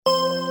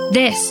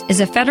This is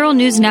a Federal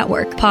News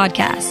Network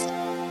podcast.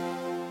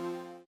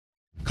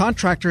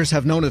 Contractors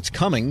have known it's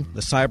coming. The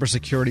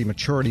Cybersecurity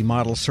Maturity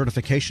Model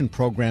Certification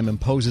Program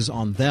imposes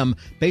on them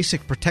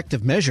basic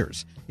protective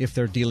measures if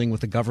they're dealing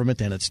with the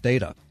government and its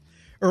data.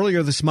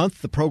 Earlier this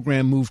month, the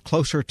program moved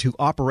closer to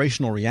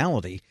operational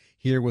reality.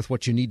 Here with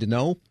what you need to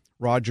know,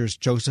 Rogers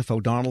Joseph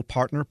O'Donnell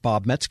partner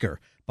Bob Metzger.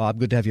 Bob,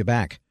 good to have you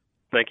back.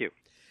 Thank you.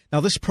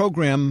 Now, this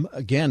program,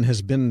 again,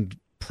 has been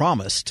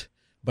promised,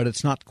 but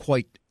it's not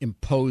quite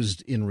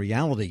imposed in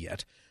reality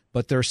yet.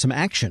 But there's some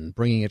action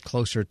bringing it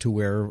closer to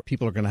where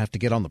people are going to have to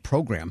get on the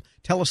program.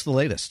 Tell us the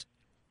latest.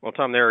 Well,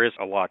 Tom, there is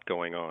a lot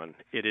going on.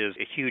 It is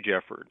a huge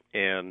effort,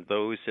 and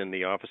those in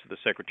the Office of the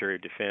Secretary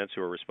of Defense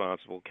who are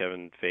responsible,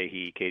 Kevin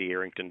Fahey, Katie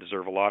Arrington,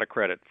 deserve a lot of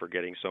credit for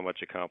getting so much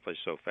accomplished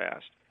so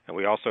fast. And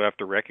we also have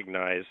to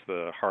recognize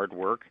the hard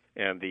work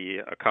and the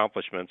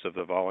accomplishments of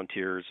the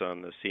volunteers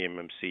on the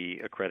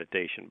CMMC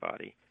accreditation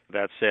body.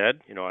 That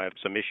said, I have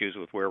some issues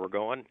with where we're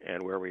going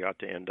and where we ought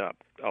to end up.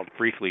 I'll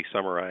briefly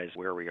summarize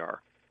where we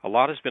are. A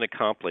lot has been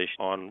accomplished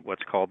on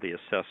what's called the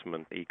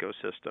assessment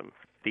ecosystem.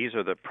 These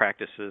are the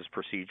practices,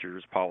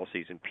 procedures,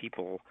 policies, and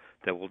people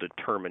that will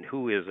determine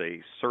who is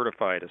a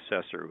certified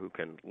assessor who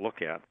can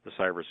look at the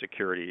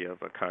cybersecurity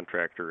of a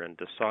contractor and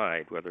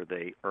decide whether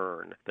they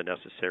earn the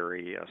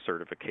necessary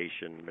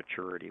certification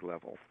maturity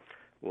level.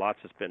 Lots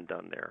has been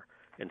done there.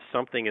 And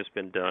something has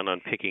been done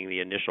on picking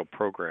the initial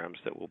programs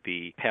that will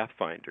be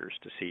pathfinders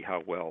to see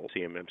how well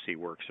CMMC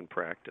works in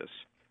practice.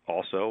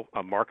 Also,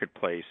 a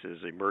marketplace is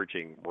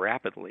emerging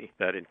rapidly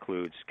that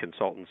includes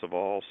consultants of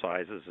all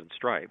sizes and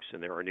stripes,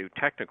 and there are new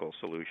technical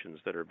solutions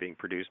that are being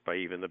produced by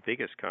even the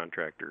biggest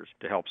contractors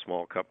to help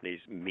small companies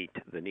meet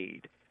the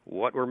need.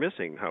 What we're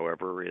missing,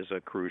 however, is a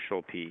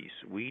crucial piece.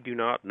 We do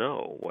not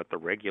know what the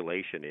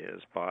regulation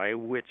is by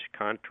which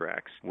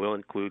contracts will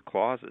include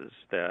clauses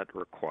that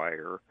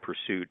require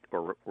pursuit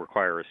or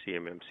require a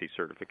CMMC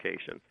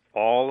certification.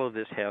 All of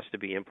this has to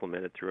be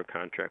implemented through a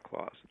contract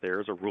clause.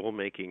 There's a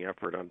rulemaking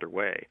effort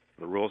underway.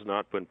 The rule's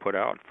not been put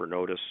out for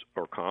notice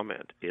or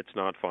comment. It's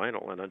not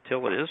final. And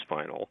until it is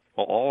final,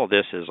 all of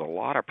this is a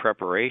lot of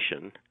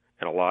preparation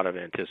and a lot of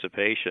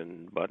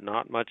anticipation, but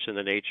not much in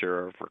the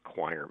nature of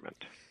requirement.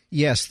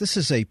 Yes, this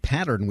is a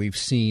pattern we've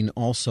seen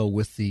also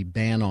with the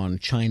ban on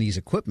Chinese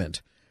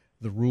equipment.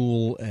 The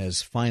rule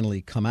has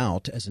finally come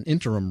out as an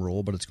interim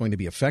rule, but it's going to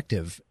be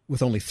effective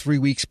with only 3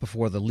 weeks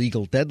before the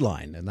legal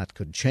deadline, and that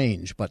could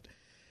change. But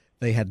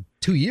they had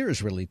 2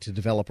 years, really, to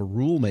develop a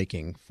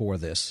rulemaking for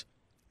this.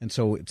 And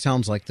so it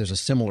sounds like there's a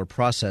similar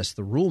process.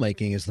 The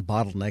rulemaking is the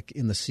bottleneck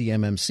in the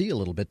CMMC a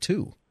little bit,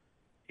 too.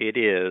 It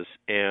is,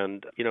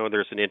 and,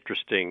 there's an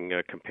interesting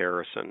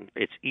comparison.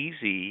 It's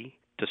easy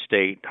to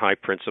state high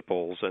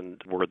principles and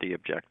worthy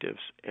objectives.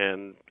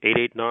 And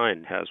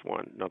 889 has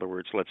one. In other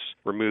words, let's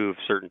remove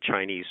certain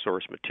Chinese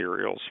source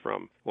materials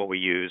from what we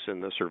use in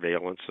the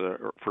surveillance,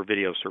 or for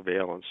video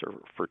surveillance or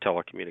for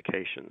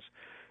telecommunications.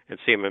 And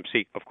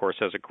CMMC, of course,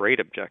 has a great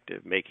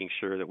objective, making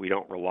sure that we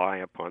don't rely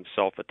upon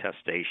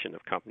self-attestation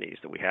of companies,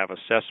 that we have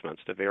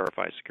assessments to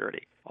verify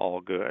security.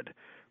 All good.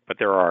 But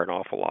there are an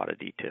awful lot of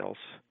details.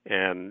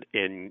 And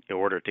in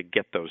order to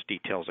get those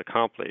details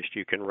accomplished,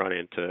 you can run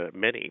into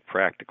many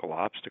practical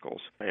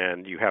obstacles.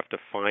 And you have to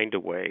find a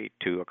way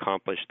to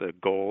accomplish the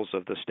goals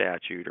of the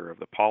statute or of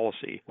the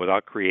policy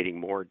without creating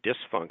more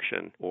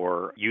dysfunction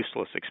or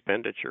useless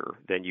expenditure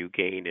than you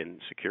gain in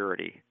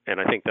security. And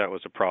I think that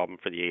was a problem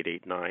for the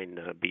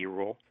 889B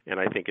rule. And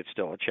I think it's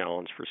still a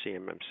challenge for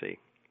CMMC.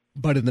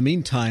 But in the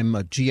meantime,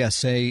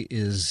 GSA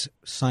is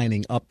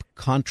signing up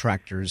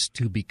contractors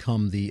to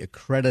become the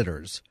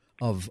accreditors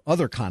of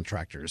other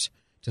contractors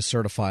to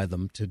certify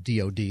them to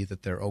DOD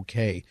that they're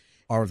okay.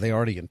 Are they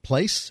already in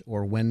place,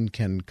 or when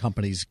can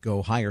companies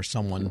go hire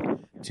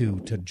someone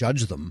to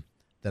judge them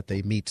that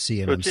they meet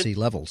CMMC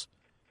levels?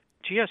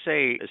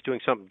 GSA is doing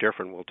something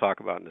different we'll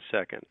talk about in a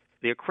second.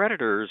 The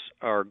accreditors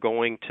are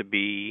going to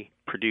be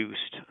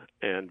produced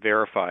and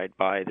verified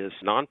by this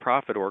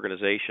nonprofit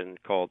organization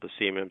called the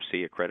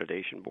CMMC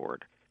Accreditation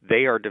Board.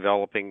 They are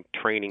developing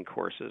training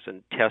courses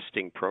and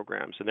testing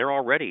programs, and they're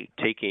already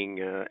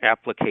taking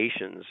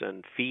applications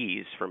and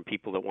fees from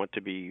people that want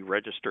to be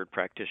registered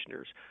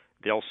practitioners.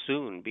 They'll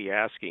soon be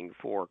asking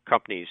for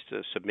companies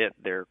to submit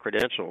their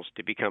credentials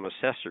to become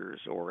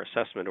assessors or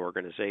assessment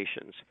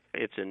organizations.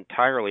 It's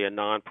entirely a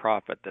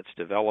nonprofit that's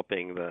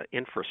developing the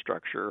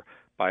infrastructure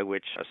by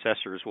which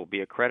assessors will be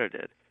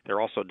accredited.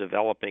 They're also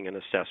developing an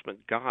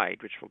assessment guide,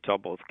 which will tell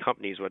both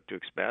companies what to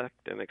expect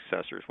and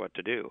assessors what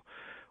to do.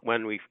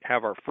 When we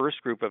have our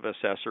first group of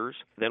assessors,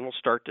 then we'll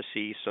start to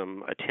see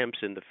some attempts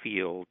in the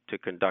field to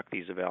conduct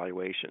these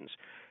evaluations.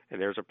 And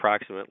there's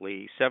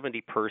approximately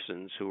 70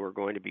 persons who are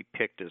going to be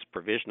picked as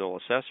provisional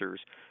assessors,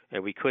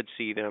 and we could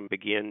see them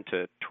begin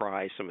to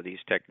try some of these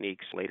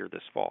techniques later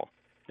this fall.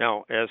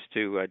 Now, as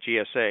to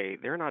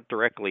GSA, they're not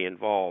directly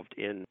involved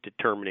in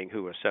determining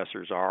who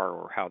assessors are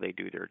or how they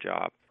do their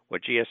job.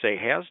 What GSA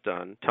has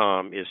done,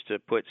 Tom, is to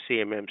put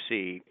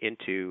CMMC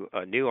into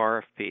a new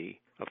RFP,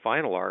 a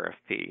final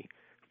RFP,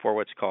 for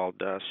what's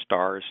called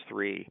STARS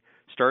 3.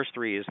 STARS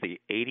 3 is the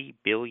 $80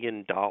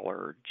 billion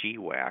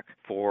GWAC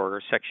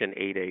for Section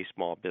 8A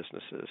small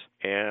businesses.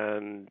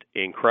 And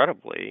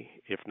incredibly,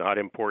 if not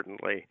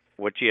importantly,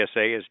 what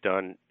GSA has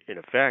done in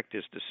effect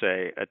is to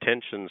say,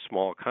 attention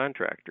small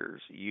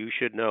contractors, you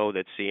should know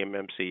that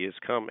CMMC is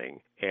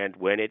coming, and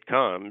when it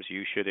comes,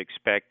 you should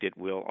expect it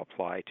will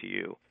apply to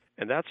you.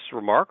 And that's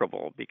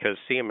remarkable because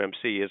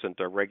CMMC isn't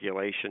a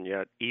regulation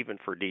yet even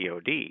for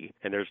DoD,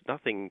 and there's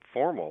nothing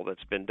formal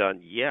that's been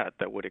done yet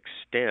that would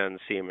extend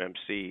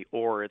CMMC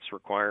or its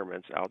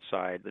requirements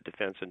outside the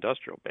defense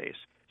industrial base.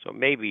 So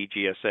maybe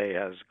GSA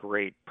has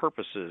great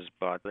purposes,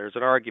 but there's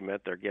an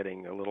argument they're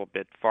getting a little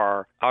bit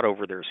far out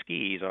over their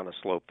skis on a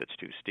slope that's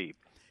too steep.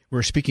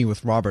 We're speaking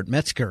with Robert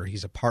Metzger.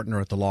 He's a partner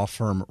at the law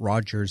firm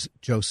Rogers,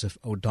 Joseph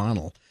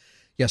O'Donnell.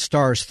 Yes,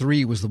 STARS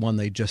 3 was the one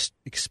they just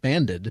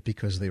expanded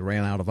because they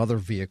ran out of other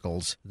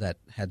vehicles that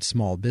had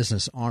small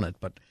business on it.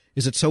 But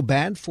is it so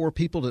bad for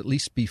people to at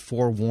least be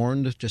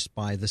forewarned just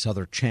by this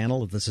other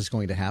channel that this is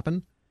going to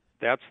happen?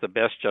 That's the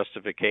best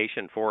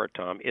justification for it,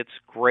 Tom. It's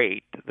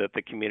great that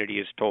the community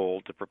is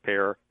told to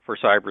prepare for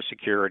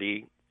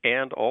cybersecurity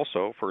and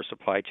also for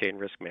supply chain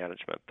risk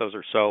management. Those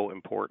are so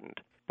important.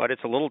 But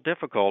it's a little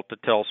difficult to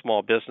tell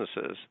small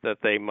businesses that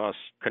they must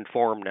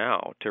conform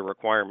now to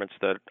requirements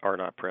that are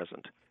not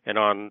present. And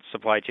on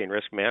supply chain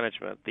risk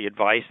management, the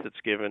advice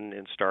that's given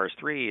in STARS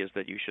 3 is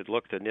that you should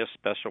look to NIST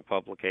Special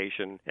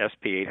Publication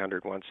SP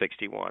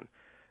 800-161.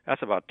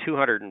 That's about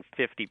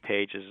 250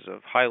 pages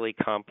of highly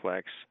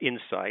complex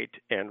insight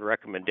and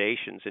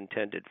recommendations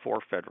intended for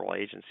federal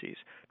agencies.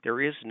 There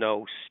is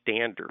no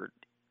standard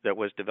that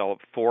was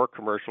developed for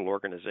commercial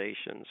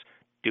organizations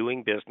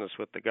doing business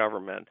with the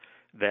government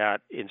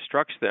that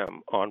instructs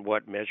them on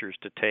what measures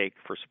to take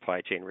for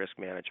supply chain risk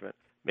management.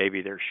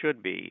 Maybe there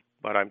should be,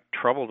 but I'm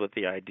troubled with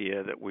the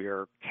idea that we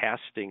are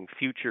casting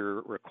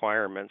future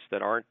requirements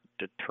that aren't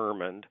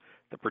determined,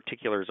 the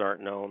particulars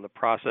aren't known, the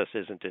process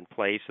isn't in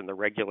place, and the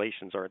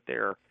regulations aren't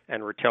there,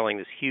 and we're telling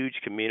this huge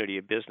community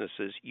of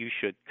businesses, you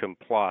should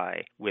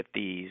comply with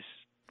these,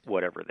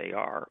 whatever they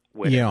are,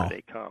 whenever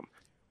they come.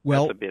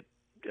 Well, that's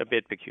a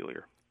bit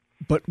peculiar.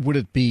 But would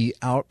it be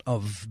out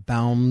of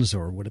bounds,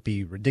 or would it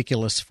be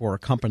ridiculous for a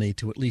company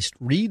to at least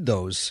read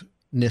those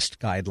NIST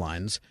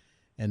guidelines,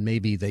 and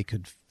maybe they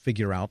could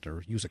figure out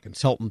or use a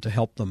consultant to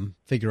help them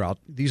figure out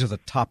these are the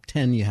top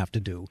 10 you have to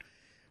do,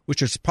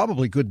 which is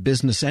probably good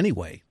business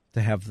anyway,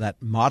 to have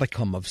that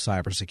modicum of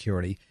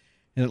cybersecurity.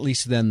 And at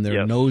least then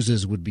their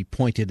noses would be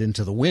pointed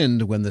into the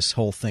wind when this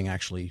whole thing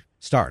actually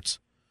starts.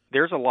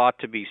 There's a lot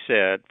to be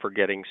said for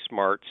getting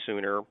smart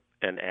sooner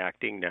and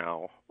acting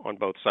now on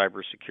both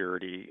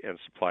cybersecurity and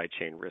supply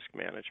chain risk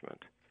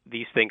management.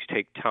 These things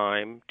take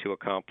time to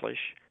accomplish.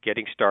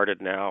 Getting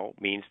started now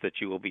means that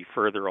you will be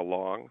further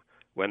along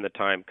when the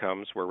time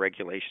comes where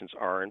regulations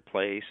are in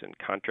place and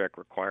contract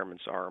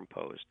requirements are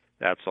imposed.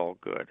 That's all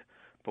good.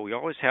 But we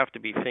always have to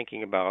be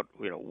thinking about,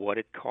 what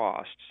it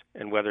costs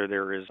and whether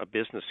there is a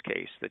business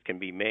case that can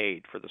be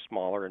made for the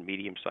smaller and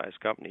medium-sized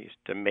companies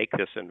to make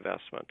this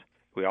investment.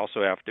 We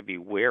also have to be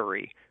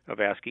wary of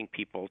asking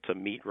people to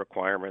meet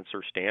requirements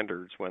or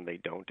standards when they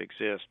don't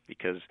exist,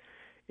 because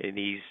in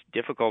these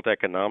difficult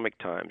economic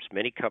times,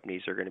 many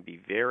companies are going to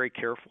be very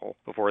careful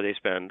before they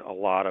spend a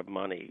lot of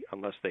money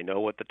unless they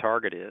know what the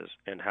target is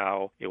and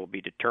how it will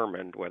be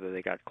determined whether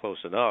they got close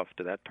enough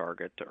to that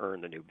target to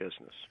earn the new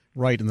business.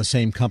 Right, and the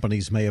same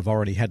companies may have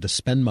already had to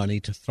spend money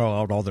to throw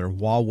out all their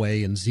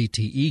Huawei and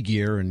ZTE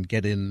gear and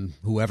get in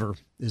whoever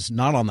is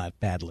not on that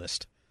bad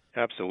list.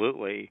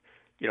 Absolutely.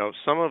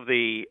 Some of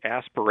the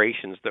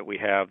aspirations that we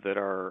have that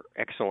are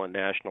excellent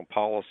national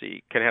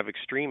policy can have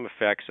extreme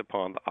effects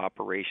upon the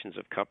operations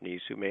of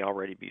companies who may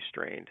already be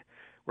strained.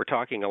 We're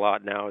talking a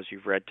lot now, as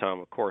you've read, Tom,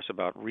 of course,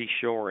 about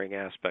reshoring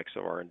aspects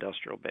of our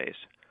industrial base.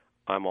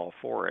 I'm all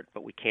for it,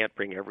 but we can't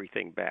bring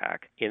everything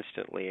back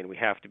instantly, and we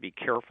have to be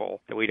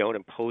careful that we don't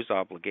impose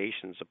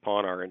obligations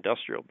upon our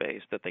industrial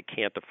base that they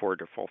can't afford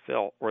to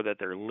fulfill or that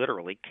they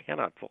literally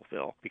cannot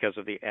fulfill because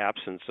of the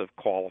absence of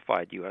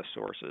qualified U.S.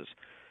 sources.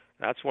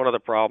 That's one of the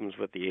problems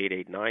with the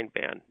 889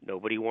 ban.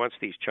 Nobody wants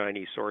these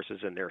Chinese sources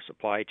in their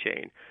supply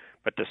chain,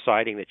 but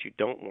deciding that you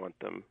don't want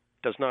them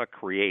does not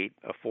create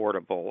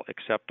affordable,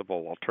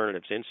 acceptable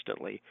alternatives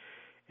instantly.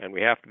 And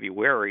we have to be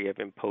wary of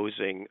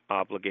imposing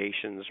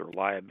obligations or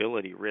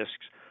liability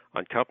risks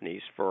on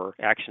companies for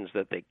actions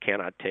that they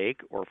cannot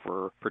take or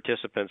for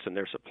participants in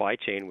their supply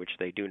chain which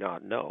they do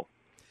not know.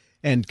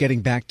 And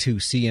getting back to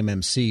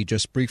CMMC,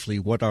 just briefly,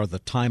 what are the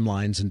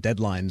timelines and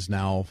deadlines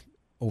now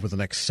over the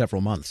next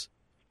several months?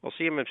 Well,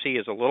 CMMC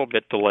is a little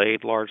bit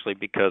delayed, largely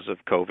because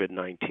of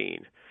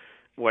COVID-19.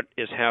 What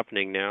is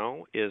happening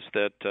now is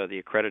that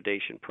the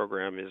accreditation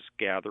program is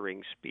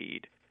gathering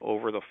speed.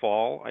 Over the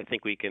fall, I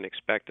think we can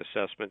expect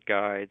assessment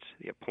guides,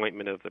 the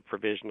appointment of the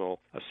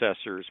provisional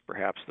assessors,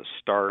 perhaps the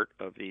start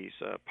of these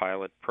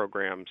pilot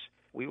programs.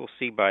 We will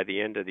see by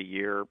the end of the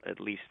year at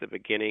least the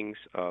beginnings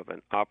of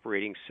an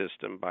operating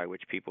system by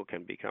which people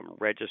can become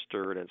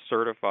registered and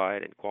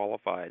certified and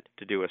qualified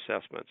to do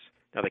assessments.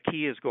 Now, the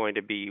key is going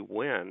to be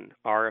when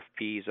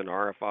RFPs and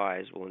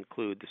RFIs will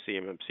include the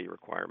CMMC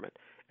requirement.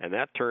 And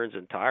that turns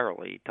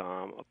entirely,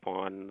 Tom,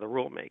 upon the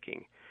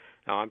rulemaking.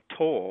 Now, I'm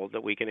told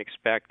that we can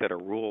expect that a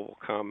rule will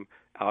come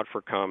out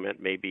for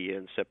comment maybe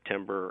in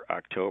September,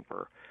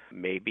 October.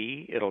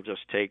 Maybe it'll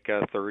just take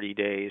 30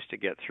 days to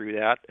get through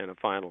that and a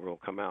final rule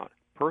come out.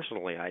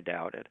 Personally, I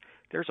doubt it.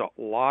 There's a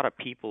lot of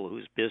people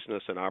whose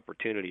business and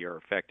opportunity are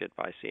affected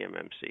by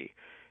CMMC.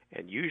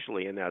 And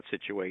usually in that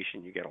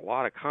situation, you get a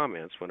lot of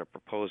comments when a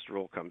proposed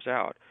rule comes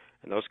out.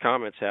 And those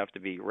comments have to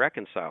be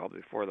reconciled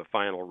before the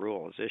final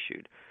rule is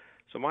issued.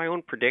 So my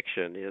own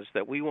prediction is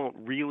that we won't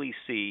really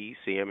see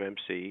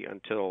CMMC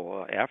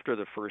until after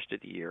the first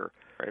of the year.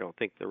 I don't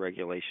think the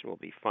regulation will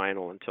be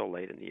final until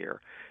late in the year.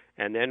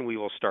 And then we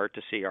will start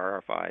to see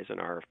RFIs and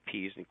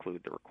RFPs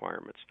include the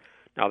requirements.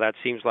 Now, that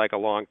seems like a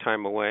long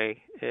time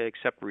away,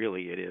 except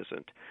really it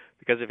isn't.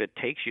 Because if it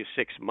takes you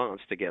 6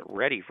 months to get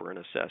ready for an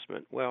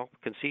assessment, well,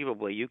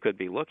 conceivably you could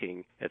be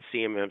looking at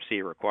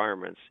CMMC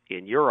requirements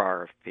in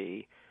your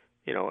RFP,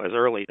 as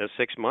early as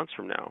 6 months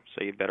from now.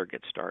 So you better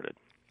get started.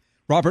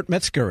 Robert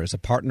Metzger is a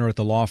partner at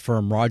the law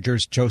firm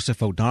Rogers,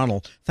 Joseph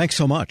O'Donnell. Thanks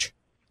so much.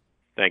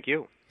 Thank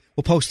you.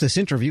 We'll post this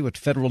interview at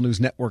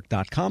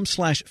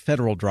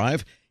federalnewsnetwork.com/Federal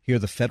Drive. Hear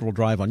the Federal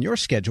Drive on your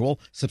schedule.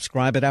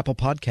 Subscribe at Apple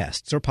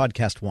Podcasts or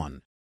Podcast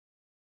One.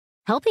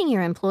 Helping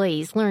your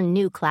employees learn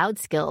new cloud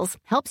skills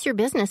helps your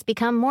business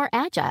become more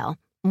agile,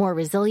 more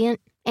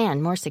resilient,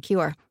 and more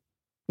secure.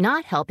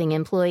 Not helping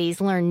employees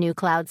learn new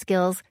cloud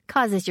skills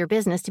causes your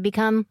business to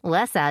become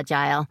less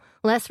agile,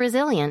 less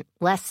resilient,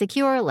 less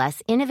secure,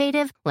 less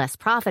innovative, less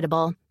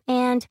profitable,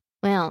 and,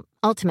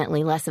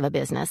 ultimately less of a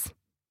business.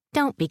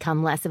 Don't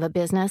become less of a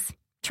business.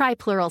 Try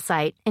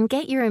Pluralsight and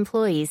get your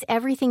employees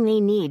everything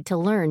they need to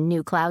learn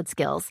new cloud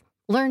skills.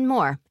 Learn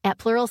more at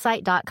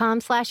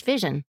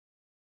pluralsight.com/vision.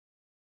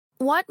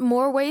 Want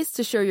more ways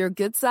to show your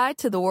good side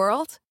to the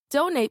world?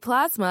 Donate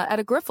plasma at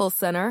a Grifols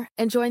Center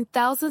and join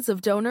thousands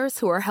of donors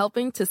who are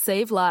helping to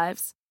save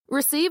lives.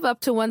 Receive up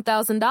to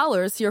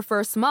 $1,000 your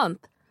first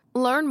month.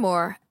 Learn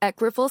more at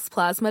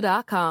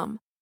grifolsplasma.com.